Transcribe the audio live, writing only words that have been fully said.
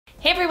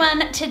Hey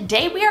everyone,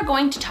 today we are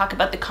going to talk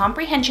about the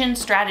comprehension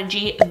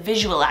strategy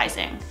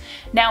visualizing.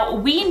 Now,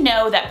 we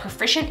know that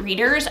proficient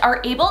readers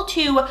are able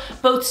to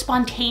both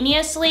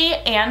spontaneously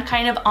and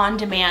kind of on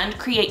demand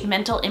create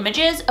mental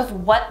images of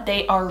what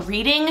they are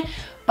reading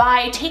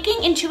by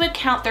taking into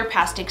account their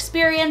past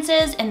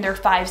experiences and their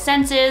five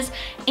senses.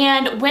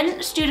 And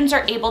when students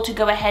are able to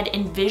go ahead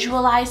and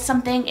visualize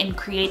something and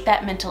create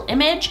that mental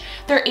image,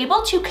 they're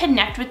able to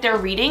connect with their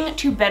reading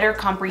to better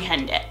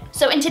comprehend it.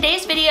 So in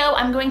today's video,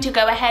 I'm going to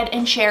go ahead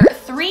and share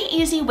 3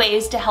 easy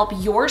ways to help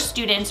your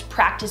students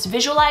practice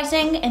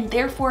visualizing and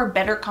therefore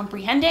better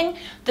comprehending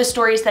the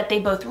stories that they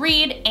both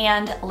read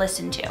and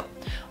listen to.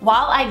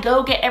 While I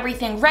go get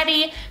everything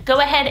ready, go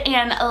ahead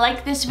and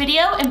like this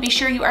video and be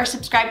sure you are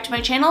subscribed to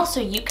my channel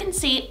so you can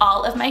see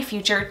all of my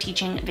future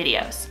teaching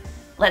videos.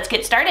 Let's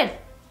get started.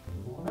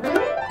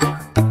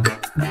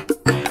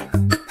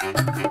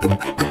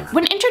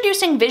 When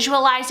introducing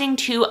visualizing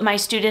to my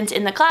students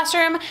in the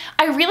classroom,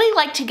 I really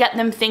like to get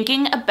them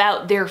thinking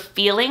about their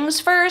feelings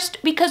first,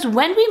 because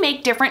when we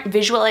make different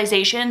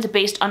visualizations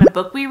based on a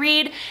book we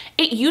read,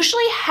 it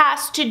usually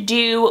has to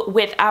do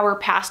with our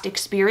past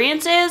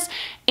experiences,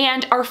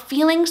 and our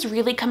feelings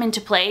really come into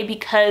play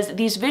because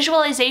these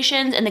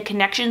visualizations and the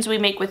connections we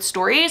make with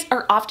stories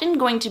are often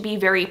going to be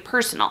very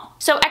personal.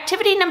 So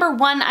activity number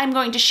 1 I'm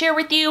going to share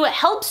with you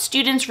helps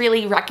students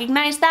really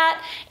recognize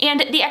that,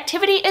 and the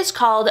activity is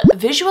called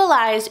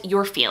Visualize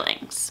Your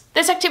Feelings.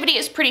 This activity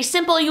is pretty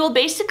simple. You will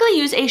basically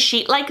use a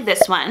sheet like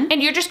this one,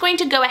 and you're just going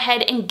to go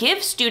ahead and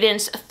give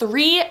students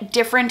 3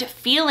 different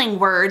feeling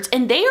words,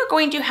 and they are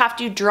going to have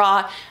to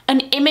draw an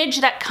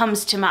image that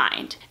comes to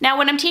mind. Now,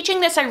 when I'm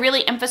teaching this, I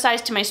really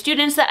emphasize to my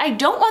students that I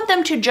don't want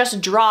them to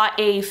just draw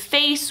a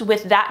face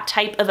with that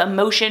type of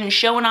emotion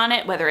shown on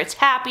it, whether it's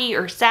happy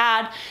or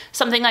sad,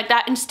 something like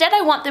that. Instead,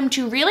 I want them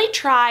to really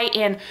try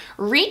and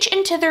reach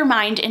into their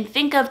mind and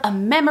think of a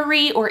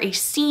memory or a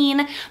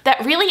scene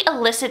that really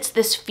elicits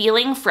this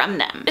feeling from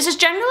them. This is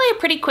generally a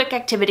pretty quick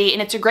activity,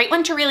 and it's a great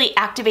one to really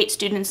activate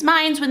students'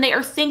 minds when they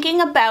are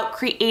thinking about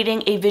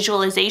creating a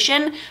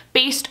visualization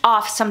based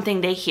off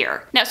something they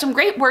hear. Now, some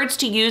great words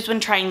to use when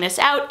trying this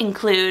out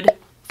include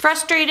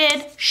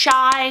frustrated,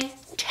 shy,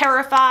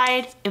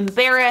 terrified,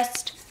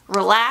 embarrassed,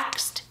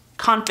 relaxed,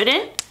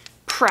 confident,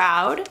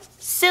 proud,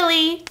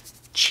 silly,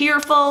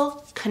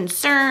 cheerful,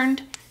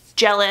 concerned,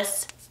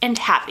 jealous, and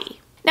happy.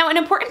 Now, an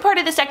important part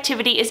of this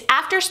activity is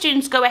after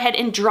students go ahead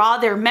and draw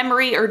their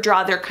memory or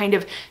draw their kind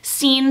of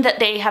scene that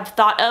they have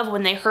thought of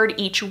when they heard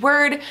each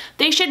word,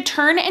 they should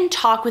turn and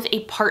talk with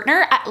a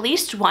partner, at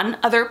least one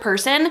other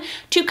person,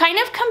 to kind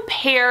of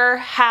compare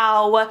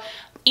how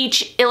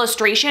each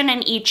illustration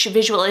and each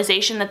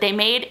visualization that they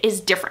made is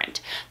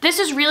different. This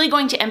is really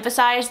going to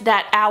emphasize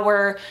that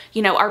our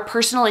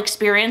personal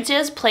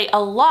experiences play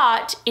a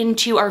lot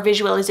into our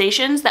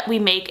visualizations that we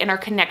make and our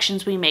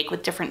connections we make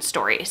with different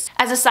stories.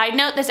 As a side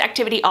note, this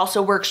activity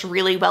also works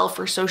really well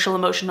for social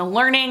emotional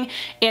learning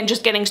and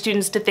just getting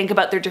students to think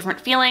about their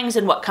different feelings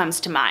and what comes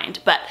to mind.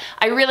 But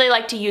I really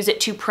like to use it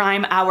to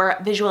prime our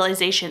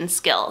visualization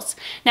skills.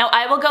 Now,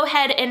 I will go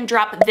ahead and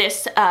drop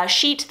this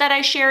sheet that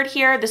I shared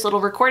here, this little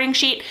recording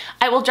sheet.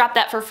 I will drop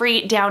that for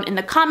free down in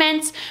the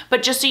comments,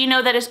 but just so you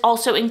know, that is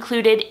also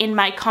included in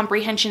my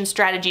comprehension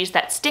strategies,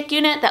 that stick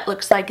unit that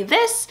looks like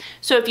this.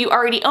 So if you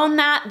already own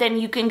that, then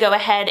you can go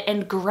ahead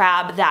and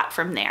grab that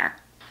from there.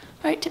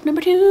 All right, tip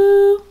number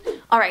 2.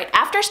 All right,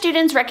 after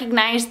students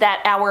recognize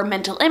that our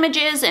mental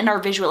images and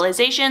our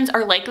visualizations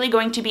are likely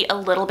going to be a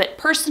little bit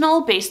personal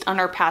based on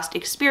our past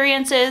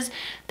experiences,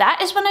 that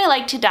is when I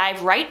like to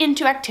dive right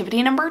into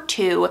activity number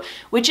 2,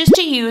 which is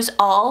to use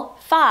all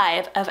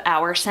 5 of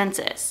our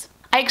senses.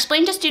 I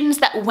explained to students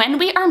that when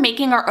we are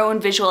making our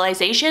own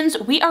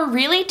visualizations, we are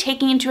really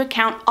taking into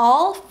account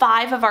all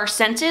 5 of our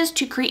senses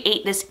to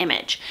create this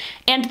image.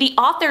 And the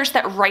authors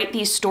that write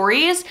these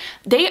stories,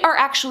 they are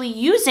actually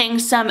using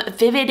some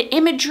vivid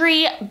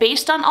imagery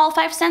based on all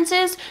 5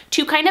 senses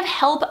to kind of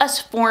help us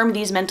form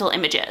these mental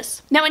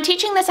images. Now, in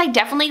teaching this, I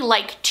definitely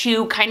like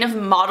to kind of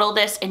model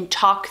this and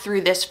talk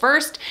through this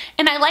first,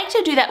 and I like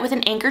to do that with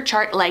an anchor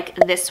chart like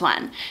this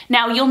one.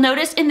 Now, you'll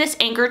notice in this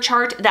anchor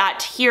chart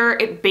that here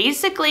it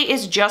basically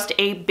is just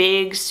a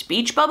big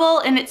speech bubble,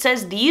 and it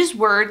says these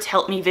words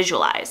help me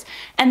visualize.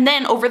 And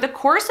then over the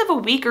course of a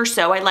week or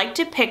so, I like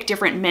to pick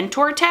different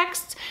mentor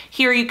texts.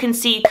 Here you can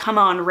see Come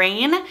On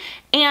Rain.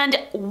 And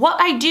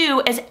what I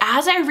do is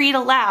as I read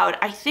aloud,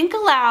 I think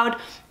aloud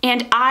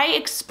and I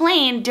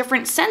explain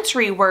different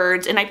sensory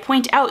words, and I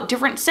point out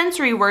different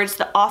sensory words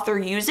the author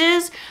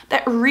uses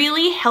that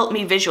really help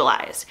me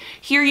visualize.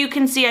 Here you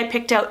can see I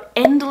picked out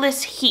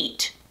endless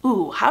heat.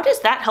 Ooh, how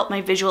does that help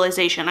my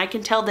visualization? I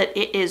can tell that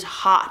it is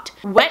hot.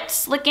 Wet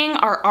slicking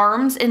our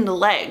arms and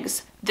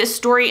legs. This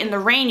story in the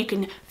rain, you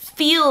can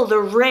feel the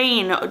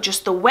rain,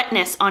 just the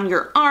wetness on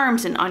your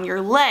arms and on your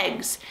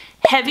legs.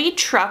 Heavy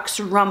trucks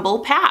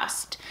rumble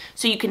past.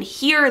 So you can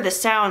hear the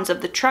sounds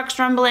of the trucks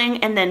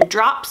rumbling, and then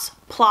drops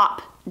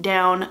plop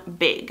down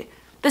big.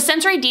 The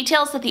sensory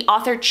details that the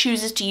author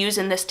chooses to use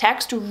in this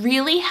text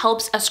really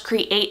helps us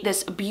create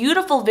this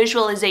beautiful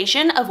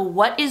visualization of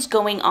what is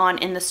going on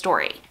in the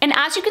story. And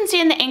as you can see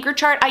in the anchor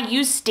chart, I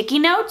use sticky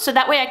notes so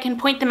that way I can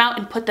point them out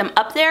and put them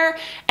up there.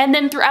 And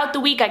then throughout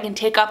the week, I can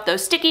take off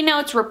those sticky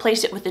notes,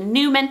 replace it with a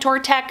new mentor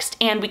text,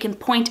 and we can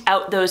point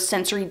out those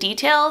sensory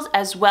details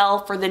as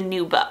well for the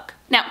new book.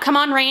 Now, Come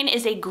On Rain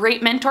is a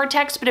great mentor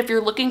text, but if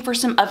you're looking for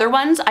some other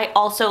ones, I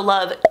also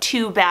love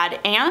Two Bad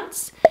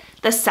Ants,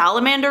 The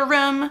Salamander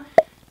Room,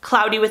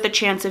 Cloudy with a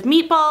Chance of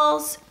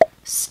Meatballs,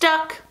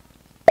 Stuck,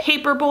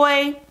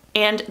 Paperboy,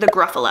 and The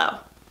Gruffalo.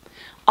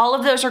 All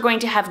of those are going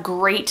to have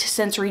great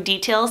sensory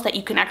details that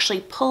you can actually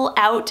pull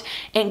out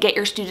and get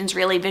your students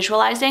really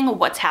visualizing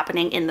what's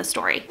happening in the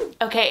story.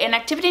 Okay, and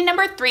activity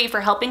number 3 for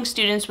helping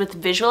students with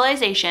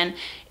visualization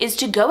is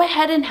to go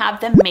ahead and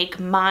have them make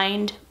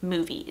mind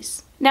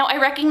movies. Now,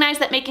 I recognize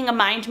that making a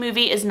mind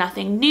movie is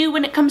nothing new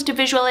when it comes to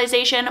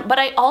visualization, but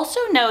I also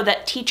know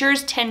that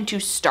teachers tend to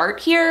start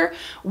here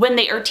when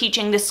they are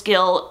teaching the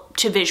skill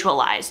to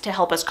visualize to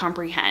help us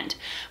comprehend.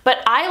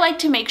 But I like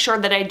to make sure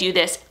that I do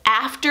this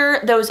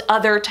after those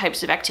other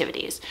types of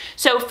activities.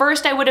 So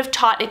first I would have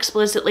taught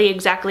explicitly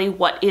exactly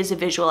what is a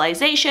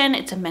visualization.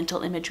 It's a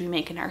mental image we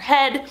make in our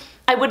head.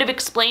 I would have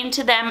explained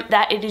to them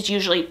that it is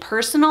usually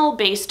personal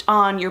based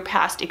on your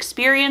past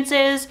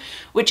experiences,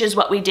 which is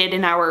what we did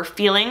in our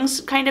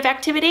feelings kind of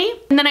activity.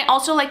 And then I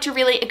also like to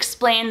really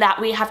explain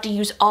that we have to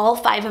use all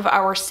 5 of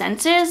our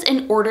senses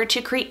in order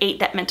to create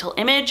that mental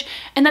image,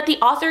 and that the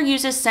author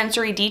uses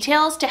sensory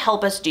details to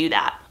help us do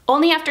that.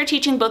 Only after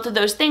teaching both of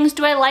those things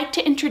do I like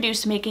to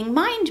introduce making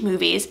mind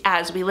movies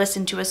as we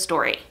listen to a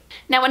story.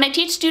 Now, when I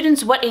teach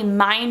students what a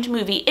mind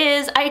movie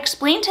is, I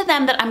explain to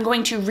them that I'm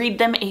going to read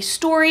them a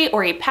story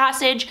or a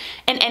passage,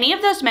 and any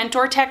of those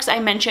mentor texts I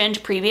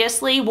mentioned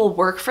previously will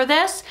work for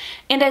this,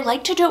 and I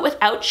like to do it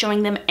without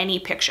showing them any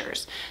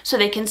pictures. So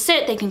they can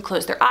sit, they can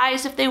close their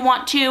eyes if they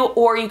want to,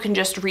 or you can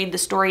just read the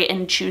story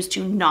and choose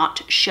to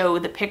not show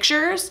the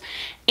pictures.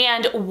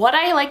 And what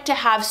I like to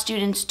have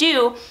students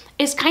do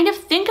is kind of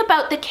think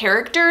about the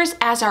characters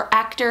as our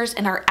actors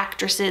and our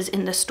actresses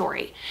in the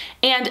story,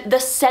 and the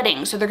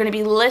setting. So they're going to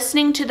be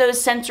listening to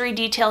those sensory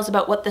details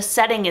about what the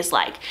setting is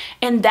like,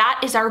 and that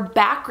is our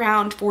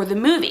background for the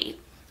movie.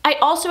 I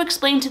also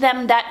explain to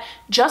them that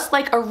just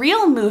like a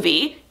real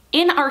movie,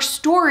 in our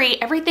story,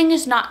 everything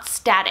is not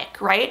static,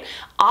 right?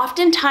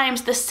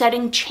 Oftentimes the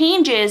setting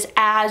changes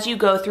as you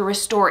go through a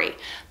story.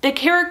 The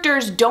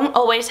characters don't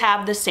always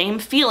have the same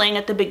feeling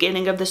at the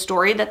beginning of the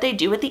story that they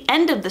do at the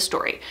end of the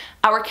story.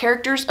 Our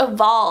characters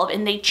evolve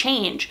and they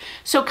change.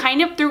 So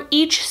kind of through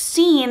each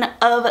scene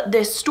of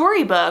this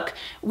storybook,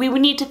 we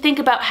would need to think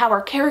about how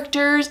our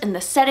characters and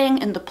the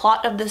setting and the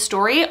plot of the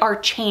story are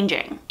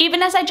changing.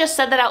 Even as I just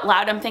said that out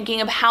loud, I'm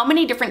thinking of how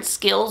many different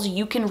skills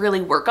you can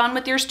really work on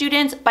with your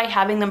students by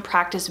having them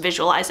practice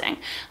visualizing.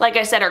 Like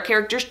I said, our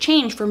characters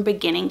change from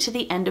beginning to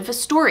the end of a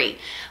story.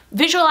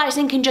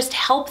 Visualizing can just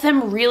help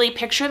them really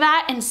picture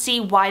that and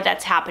see why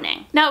that's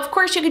happening. Now, of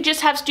course, you could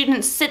just have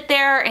students sit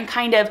there and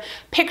kind of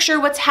picture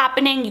what's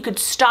happening. You could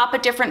stop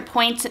at different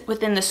points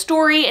within the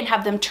story and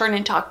have them turn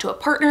and talk to a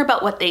partner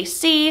about what they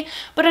see.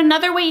 But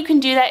another way you can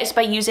do that is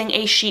by using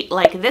a sheet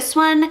like this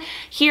one.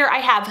 Here I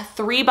have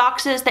 3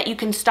 boxes that you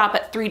can stop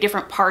at 3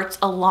 different parts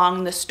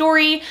along the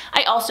story.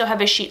 I also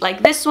have a sheet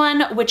like this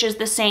one, which is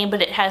the same,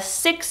 but it has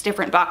 6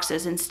 different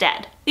boxes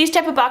instead. These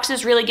type of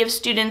boxes really give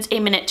students a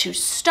minute to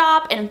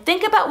stop and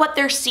think about what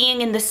they're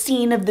seeing in the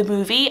scene of the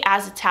movie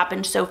as it's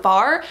happened so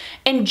far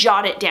and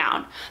jot it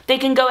down. They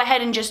can go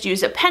ahead and just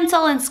use a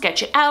pencil and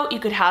sketch it out. You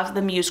could have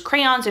them use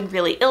crayons and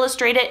really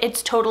illustrate it.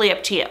 It's totally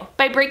up to you.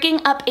 By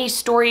breaking up a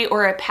story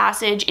or a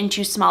passage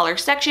into smaller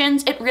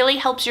sections, it really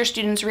helps your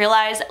students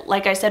realize,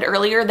 like I said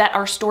earlier, that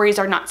our stories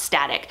are not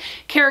static.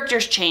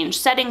 Characters change,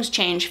 settings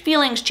change,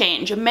 feelings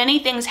change. Many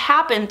things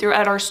happen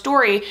throughout our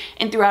story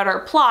and throughout our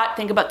plot.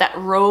 Think about that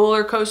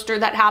roller coaster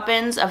that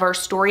happens of our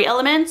story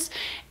elements,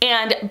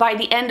 and by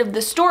the end of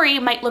the story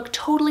might look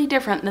totally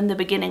different than the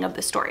beginning of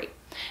the story.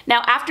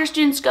 Now, after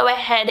students go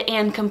ahead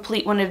and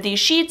complete one of these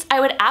sheets, I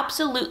would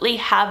absolutely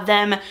have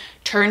them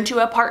turn to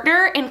a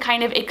partner and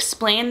kind of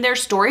explain their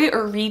story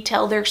or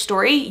retell their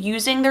story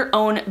using their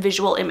own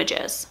visual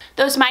images.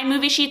 Those mind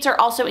movie sheets are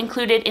also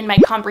included in my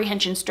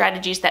Comprehension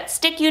Strategies That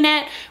Stick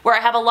unit, where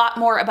I have a lot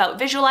more about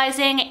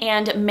visualizing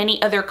and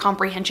many other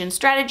comprehension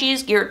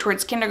strategies geared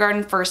towards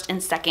kindergarten, 1st, and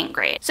 2nd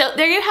grade. So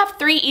there you have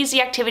 3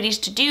 easy activities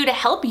to do to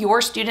help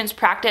your students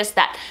practice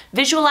that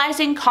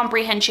visualizing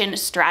comprehension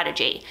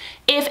strategy.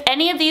 If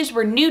any of these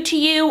were new to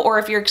you, or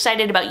if you're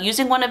excited about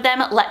using one of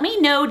them, let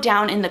me know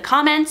down in the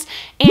comments,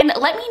 and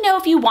let me know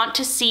if you want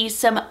to see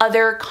some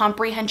other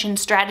comprehension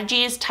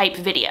strategies type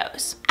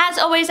videos. As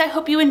always, I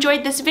hope you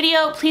enjoyed this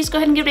video. Please go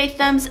ahead and give it a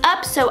thumbs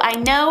up so I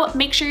know.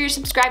 Make sure you're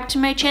subscribed to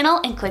my channel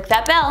and click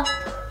that bell.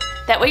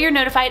 That way you're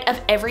notified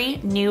of every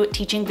new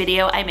teaching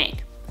video I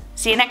make.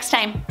 See you next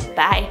time.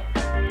 Bye.